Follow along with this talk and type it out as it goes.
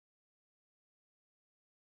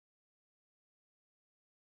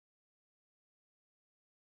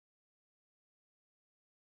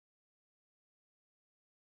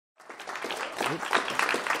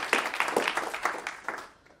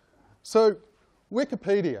So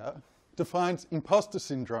Wikipedia defines imposter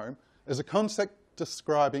syndrome as a concept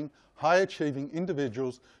describing high-achieving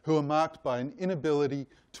individuals who are marked by an inability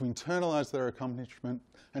to internalise their accomplishment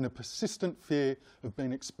and a persistent fear of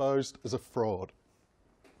being exposed as a fraud,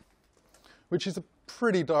 which is a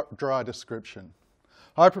pretty dry description.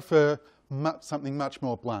 I prefer something much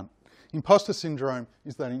more blunt. Imposter syndrome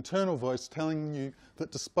is that internal voice telling you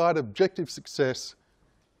that despite objective success,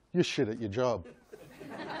 you're shit at your job.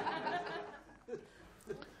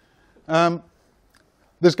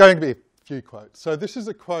 There's going to be a few quotes. So this is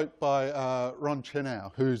a quote by Ron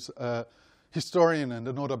Chernow, who's a historian and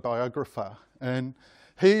an autobiographer, and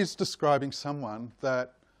he's describing someone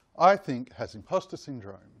that I think has imposter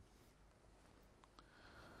syndrome.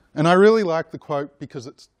 And I really like the quote because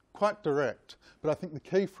it's quite direct, but I think the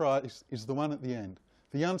key phrase is the one at the end,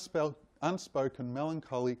 the unspoken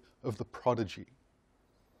melancholy of the prodigy.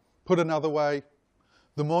 Put another way,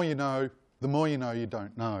 the more you know you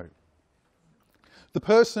don't know. The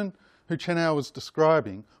person who Chernow was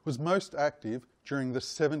describing was most active during the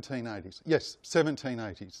 1780s. Yes,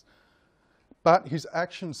 1780s. But his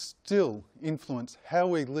actions still influence how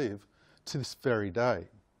we live to this very day.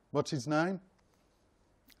 What's his name?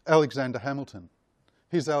 Alexander Hamilton.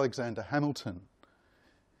 Here's Alexander Hamilton.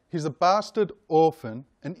 He's a bastard orphan,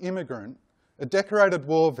 an immigrant, a decorated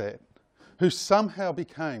war vet who somehow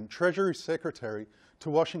became Treasury Secretary to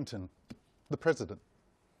Washington, the President.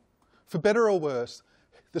 For better or worse,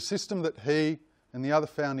 the system that he and the other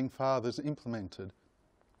founding fathers implemented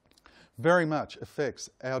very much affects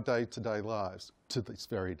our day-to-day lives to this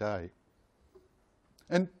very day.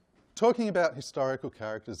 And talking about historical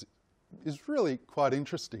characters is really quite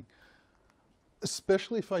interesting,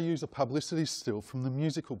 especially if I use a publicity still from the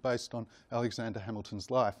musical based on Alexander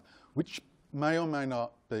Hamilton's life, which may or may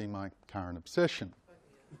not be my current obsession.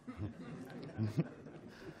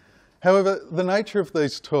 However, the nature of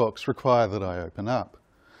these talks require that I open up.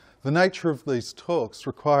 The nature of these talks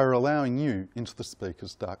require allowing you into the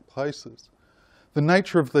speaker's dark places. The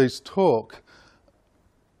nature of these talks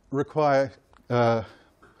require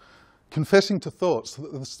confessing to thoughts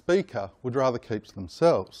that the speaker would rather keep to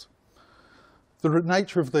themselves. The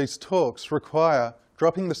nature of these talks require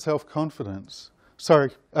dropping the self-confidence,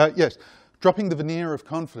 dropping the veneer of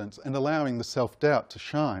confidence and allowing the self-doubt to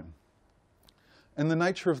shine. And the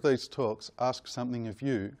nature of these talks asks something of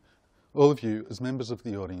you, all of you as members of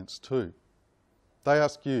the audience too. They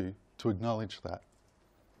ask you to acknowledge that.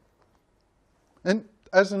 And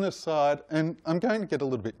as an aside, and I'm going to get a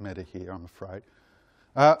little bit meta here, I'm afraid,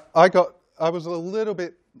 I was a little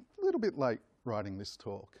bit late writing this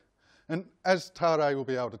talk. And as Tare will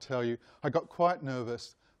be able to tell you, I got quite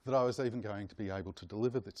nervous that I was even going to be able to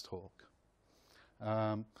deliver this talk.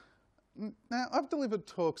 Now, I've delivered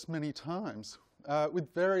talks many times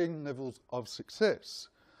with varying levels of success.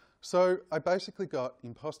 So I basically got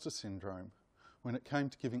imposter syndrome when it came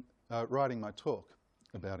to writing my talk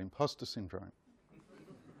about imposter syndrome.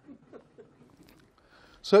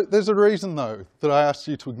 So there's a reason, though, that I asked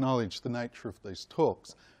you to acknowledge the nature of these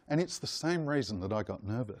talks, and it's the same reason that I got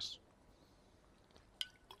nervous.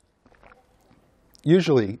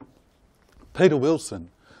 Usually, Peter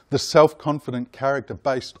Wilson, the self-confident character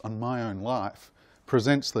based on my own life,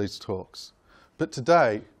 presents these talks. But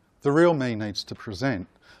today, the real me needs to present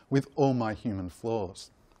with all my human flaws.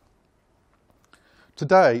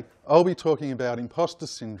 Today, I'll be talking about imposter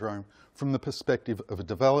syndrome from the perspective of a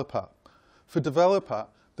developer. For developer,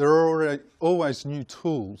 there are always new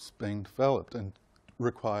tools being developed and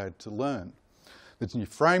required to learn. There's new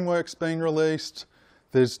frameworks being released,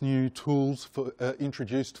 there's new tools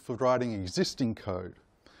introduced for writing existing code.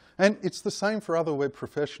 And it's the same for other web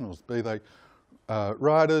professionals, be they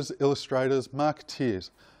writers, illustrators, marketeers.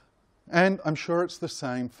 And I'm sure it's the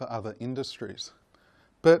same for other industries.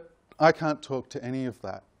 But I can't talk to any of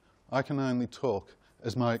that. I can only talk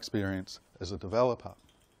as my experience as a developer.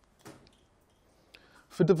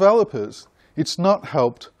 For developers, it's not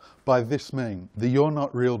helped by this meme, the "you're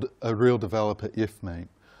not a real developer if" meme,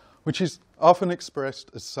 which is often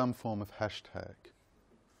expressed as some form of hashtag.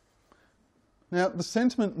 Now, the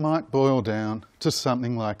sentiment might boil down to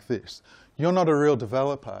something like this: you're not a real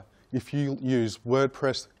developer if you use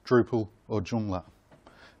WordPress, Drupal, or Joomla.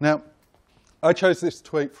 Now, I chose this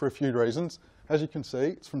tweet for a few reasons. As you can see,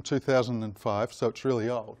 it's from 2005, so it's really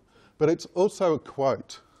old. But it's also a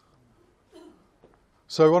quote.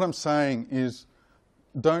 So what I'm saying is,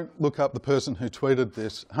 don't look up the person who tweeted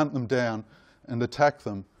this, hunt them down, and attack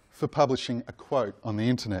them for publishing a quote on the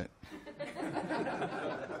internet.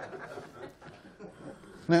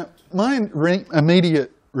 Now, my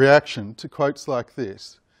immediate reaction to quotes like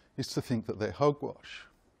this is to think that they're hogwash.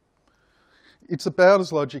 It's about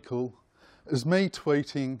as logical as me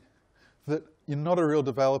tweeting that you're not a real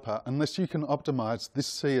developer unless you can optimize this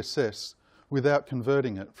CSS without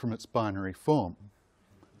converting it from its binary form.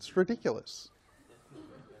 It's ridiculous.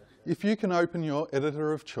 If you can open your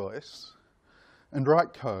editor of choice and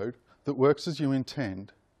write code that works as you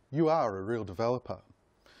intend, you are a real developer.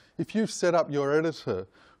 If you've set up your editor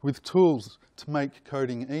with tools to make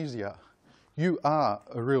coding easier, you are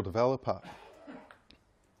a real developer.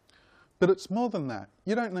 But it's more than that.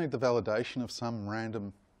 You don't need the validation of some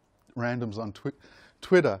randoms on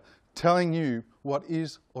Twitter telling you what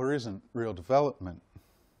is or isn't real development.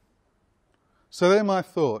 So they're my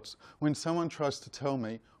thoughts when someone tries to tell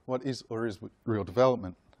me what is or is real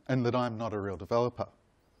development and that I'm not a real developer.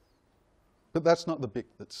 But that's not the bit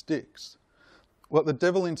that sticks. What the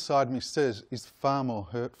devil inside me says is far more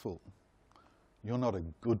hurtful. You're not a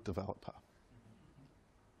good developer.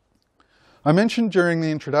 I mentioned during the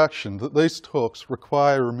introduction that these talks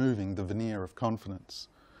require removing the veneer of confidence.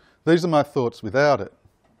 These are my thoughts without it.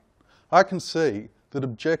 I can see that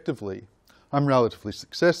objectively I'm relatively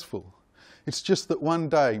successful. It's just that one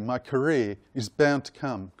day my career is bound to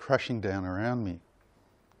come crashing down around me.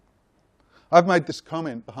 I've made this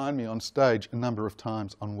comment behind me on stage a number of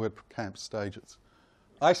times on WordCamp stages.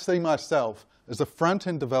 I see myself as a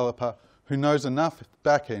front-end developer who knows enough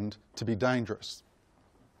back-end to be dangerous.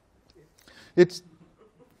 It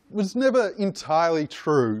was never entirely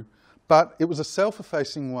true, but it was a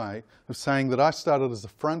self-effacing way of saying that I started as a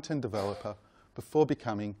front-end developer before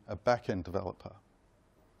becoming a back-end developer.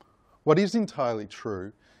 What is entirely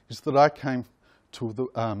true is that I came to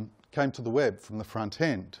the web from the front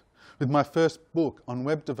end, with my first book on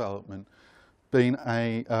web development being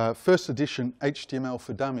a first edition HTML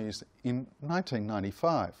for Dummies in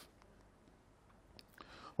 1995.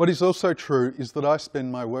 What is also true is that I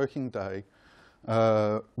spend my working day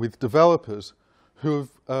with developers who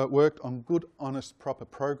have worked on good, honest, proper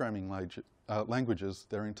programming languages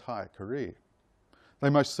their entire career. They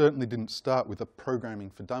most certainly didn't start with a Programming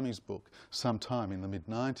for Dummies book sometime in the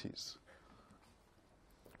mid-90s.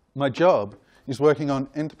 My job is working on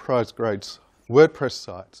enterprise-grade WordPress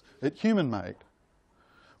sites at HumanMade.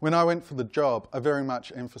 When I went for the job, I very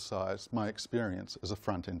much emphasised my experience as a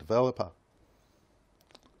front-end developer.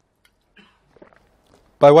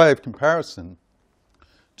 By way of comparison,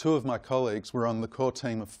 2 of my colleagues were on the core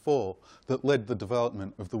team of 4 that led the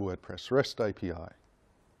development of the WordPress REST API.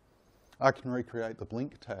 I can recreate the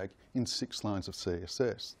blink tag in 6 lines of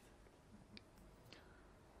CSS.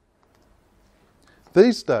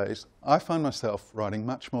 These days, I find myself writing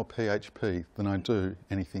much more PHP than I do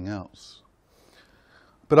anything else.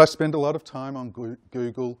 But I spend a lot of time on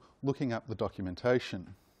Google looking up the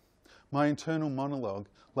documentation. My internal monologue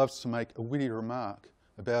loves to make a witty remark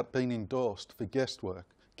about being endorsed for guesswork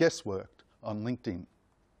on LinkedIn.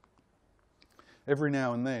 Every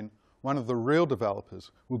now and then, one of the real developers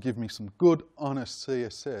will give me some good, honest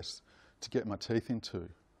CSS to get my teeth into,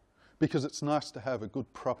 because it's nice to have a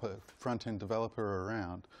good, proper front-end developer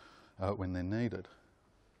around when they're needed.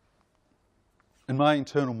 And my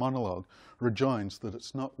internal monologue rejoins that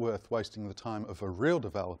it's not worth wasting the time of a real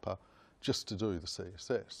developer just to do the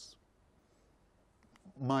CSS.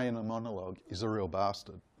 My inner monologue is a real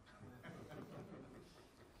bastard.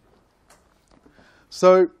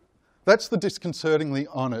 So that's the disconcertingly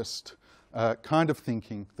honest kind of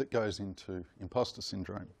thinking that goes into imposter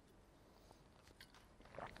syndrome.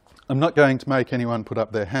 I'm not going to make anyone put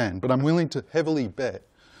up their hand, but I'm willing to heavily bet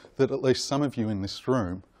that at least some of you in this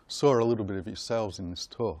room saw a little bit of yourselves in this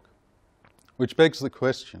talk. Which begs the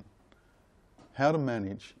question, how to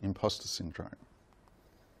manage imposter syndrome?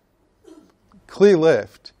 Clear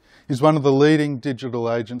Left is one of the leading digital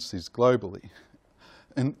agencies globally,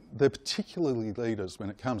 and they're particularly leaders when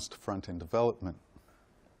it comes to front-end development.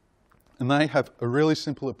 And they have a really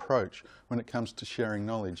simple approach when it comes to sharing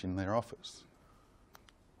knowledge in their office.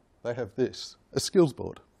 They have this, a skills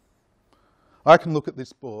board. I can look at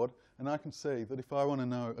this board and I can see that if I want to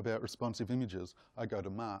know about responsive images, I go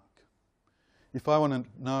to Mark. If I want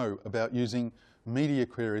to know about using media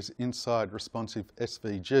queries inside responsive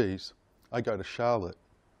SVGs, I go to Charlotte.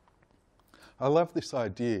 I love this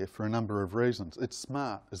idea for a number of reasons. It's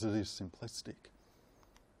smart as it is simplistic.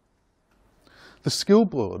 The skill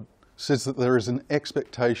board says that there is an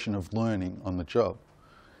expectation of learning on the job.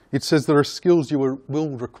 It says there are skills you will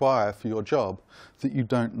require for your job that you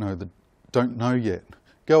don't know yet.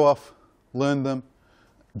 Go off, learn them,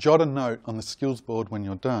 jot a note on the skills board when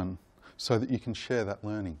you're done so that you can share that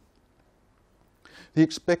learning. The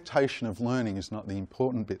expectation of learning is not the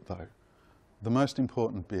important bit though. The most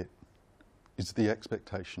important bit is the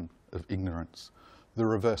expectation of ignorance. the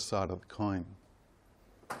reverse side of the coin.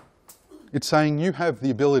 It's saying you have the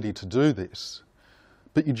ability to do this,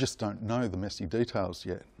 but you just don't know the messy details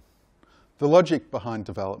yet. The logic behind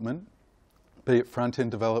development, be it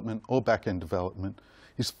front-end development or back-end development,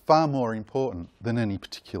 is far more important than any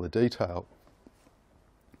particular detail.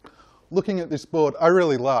 Looking at this board, I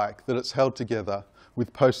really like that it's held together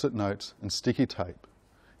with post-it notes and sticky tape.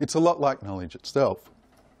 It's a lot like knowledge itself.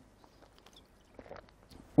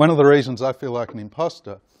 One of the reasons I feel like an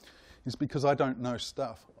imposter is because I don't know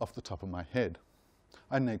stuff off the top of my head.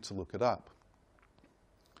 I need to look it up.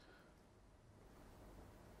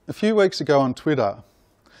 A few weeks ago on Twitter,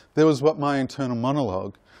 there was what my internal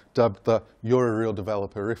monologue dubbed the "you're a real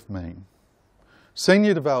developer if" meme.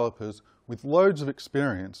 Senior developers with loads of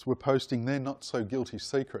experience were posting their not-so-guilty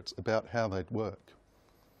secrets about how they'd work.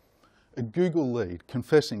 A Google lead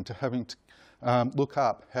confessing to having to look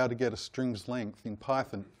up how to get a string's length in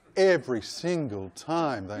Python every single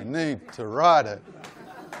time they need to write it.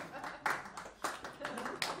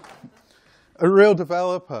 A real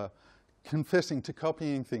developer confessing to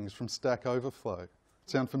copying things from Stack Overflow.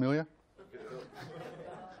 Sound familiar?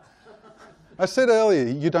 I said earlier,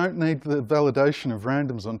 you don't need the validation of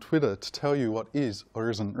randoms on Twitter to tell you what is or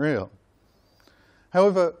isn't real.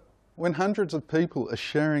 However, when hundreds of people are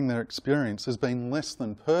sharing their experience as being less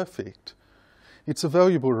than perfect, it's a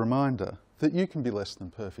valuable reminder that you can be less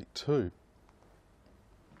than perfect too.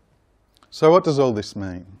 So what does all this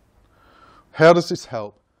mean? How does this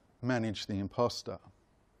help manage the imposter?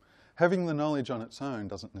 Having the knowledge on its own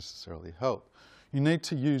doesn't necessarily help. You need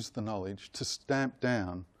to use the knowledge to stamp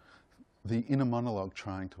down the inner monologue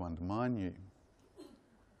trying to undermine you.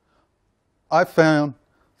 I found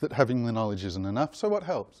that having the knowledge isn't enough, so what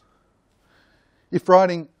helps? If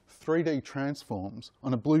writing 3D transforms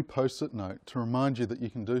on a blue post-it note to remind you that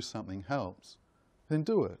you can do something helps, then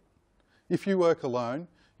do it. If you work alone,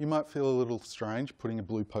 you might feel a little strange putting a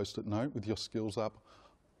blue post-it note with your skills up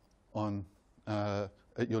on,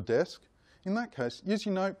 at your desk. In that case, use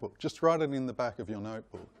your notebook. Just write it in the back of your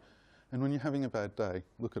notebook. And when you're having a bad day,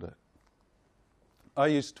 look at it. I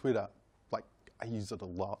use Twitter. I use it a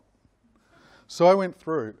lot. So I went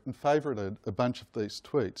through and favorited a bunch of these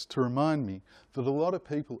tweets to remind me that a lot of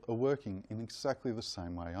people are working in exactly the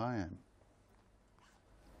same way I am.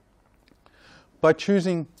 By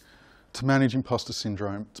choosing to manage imposter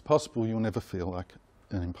syndrome, it's possible you'll never feel like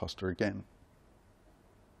an imposter again.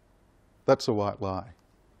 That's a white lie.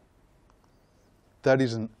 That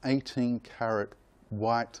is an 18-carat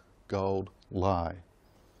white gold lie.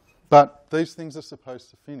 But these things are supposed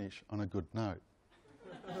to finish on a good note.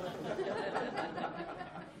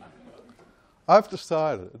 I've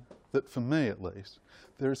decided that, for me at least,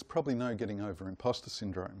 there is probably no getting over imposter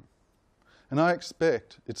syndrome. And I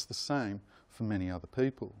expect it's the same for many other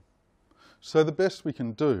people. So the best we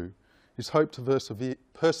can do is hope to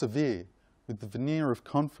persevere with the veneer of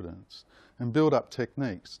confidence and build up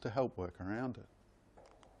techniques to help work around it.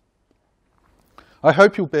 I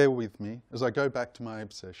hope you'll bear with me as I go back to my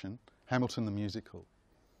obsession, Hamilton the musical.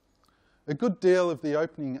 A good deal of the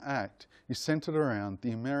opening act is centred around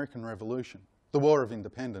the American Revolution, the War of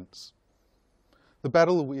Independence. The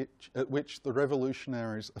battle at which the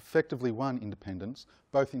revolutionaries effectively won independence,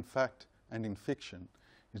 both in fact and in fiction,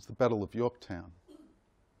 is the Battle of Yorktown.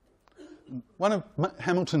 One of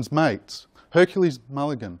Hamilton's mates, Hercules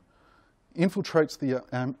Mulligan, infiltrates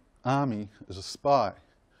the army as a spy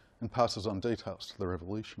and passes on details to the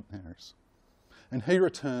revolutionaries. And he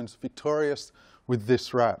returns victorious with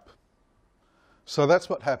this rap. So that's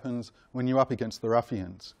what happens when you're up against the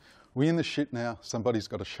ruffians. We're in the shit now, somebody's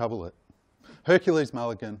got to shovel it. Hercules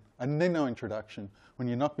Mulligan, I need no introduction. When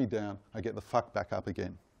you knock me down, I get the fuck back up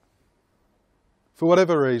again. For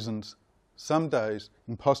whatever reasons, some days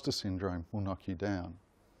imposter syndrome will knock you down.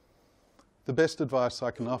 The best advice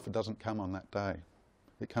I can offer doesn't come on that day.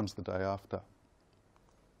 It comes the day after.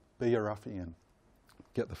 Be a ruffian.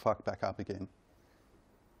 Get the fuck back up again.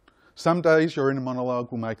 Some days your inner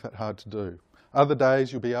monologue will make that hard to do. Other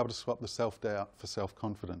days you'll be able to swap the self-doubt for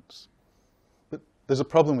self-confidence. But there's a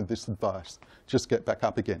problem with this advice. Just get back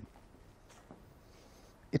up again.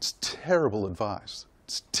 It's terrible advice.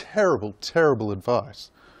 It's terrible, terrible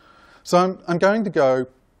advice. So I'm going to go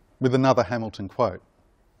with another Hamilton quote.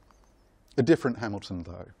 A different Hamilton,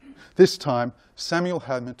 though. This time, Samuel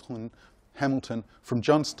Hamilton from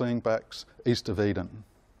John Steinbeck's East of Eden.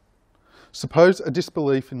 Suppose a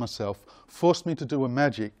disbelief in myself forced me to do a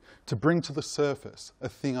magic to bring to the surface a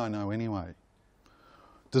thing I know anyway.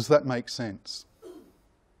 Does that make sense?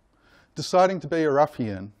 Deciding to be a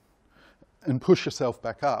ruffian and push yourself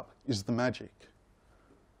back up is the magic.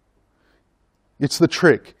 It's the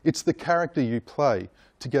trick. It's the character you play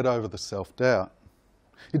to get over the self-doubt.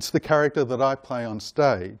 It's the character that I play on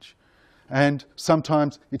stage, and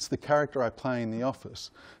sometimes it's the character I play in the office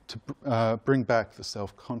to bring back the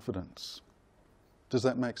self-confidence. Does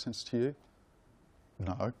that make sense to you?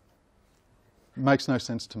 No. It makes no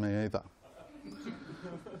sense to me either.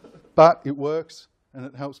 But it works, and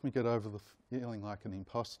it helps me get over the feeling like an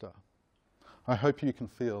imposter. I hope you can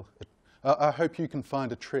feel it. I hope you can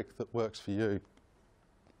find a trick that works for you.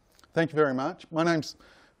 Thank you very much. My name's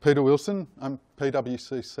Peter Wilson. I'm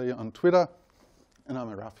PWCC on Twitter, and I'm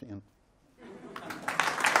a ruffian.